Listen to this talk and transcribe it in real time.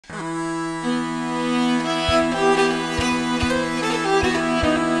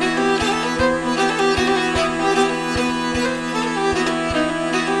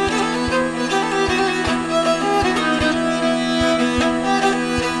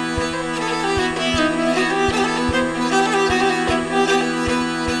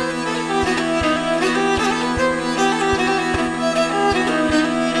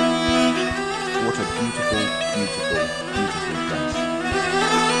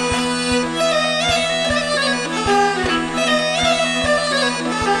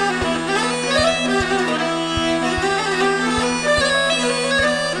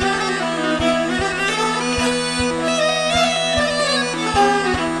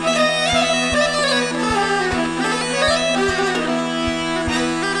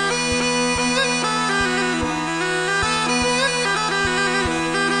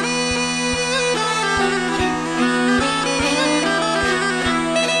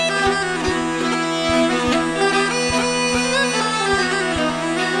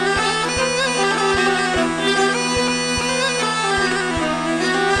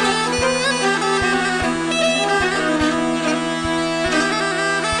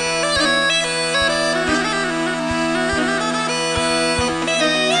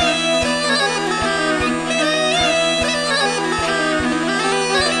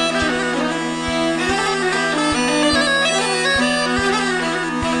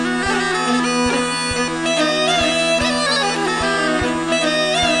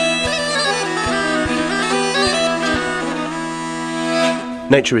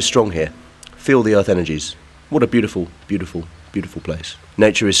Nature is strong here. Feel the earth energies. What a beautiful, beautiful, beautiful place.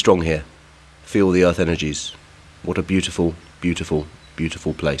 Nature is strong here. Feel the earth energies. What a beautiful, beautiful,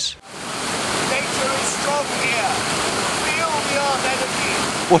 beautiful place. Nature is strong here. Feel the earth energies.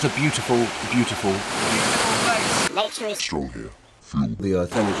 What a beautiful, beautiful, Beautiful place. Nature is strong here. feel the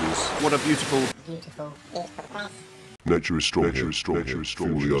earth energies. What a beautiful, beautiful, beautiful place. Nature is strong, nature is strong, nature is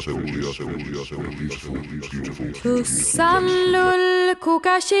strong. Tussan lull,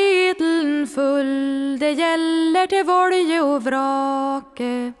 koka kitteln full. Det gäller till volje och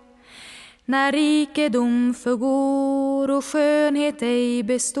vrake. När rikedom förgår och skönhet ej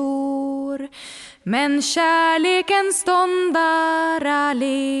består. Men kärleken ståndar alena.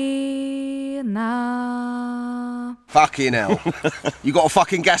 Fucking hell. You got a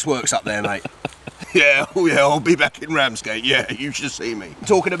fucking gasworks up there, mate? Yeah, oh yeah, I'll be back in Ramsgate, yeah, you should see me.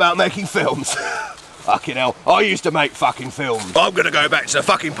 Talking about making films. Fucking hell, I used to make fucking films. I'm gonna go back to the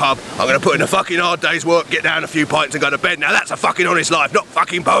fucking pub, I'm gonna put in a fucking hard day's work, get down a few pints and go to bed. Now that's a fucking honest life, not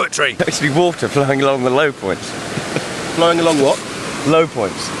fucking poetry. Actually water flowing along the low points. Flowing along what? Low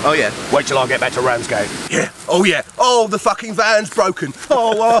points. Oh yeah, wait till I get back to Ramsgate. Yeah, oh yeah, oh the fucking van's broken.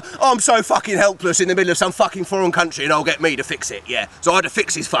 Oh, I'm so fucking helpless in the middle of some fucking foreign country and I'll get me to fix it, yeah. So I had to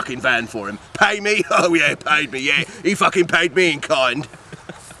fix his fucking van for him. Pay me? Oh yeah, paid me, yeah. He fucking paid me in kind.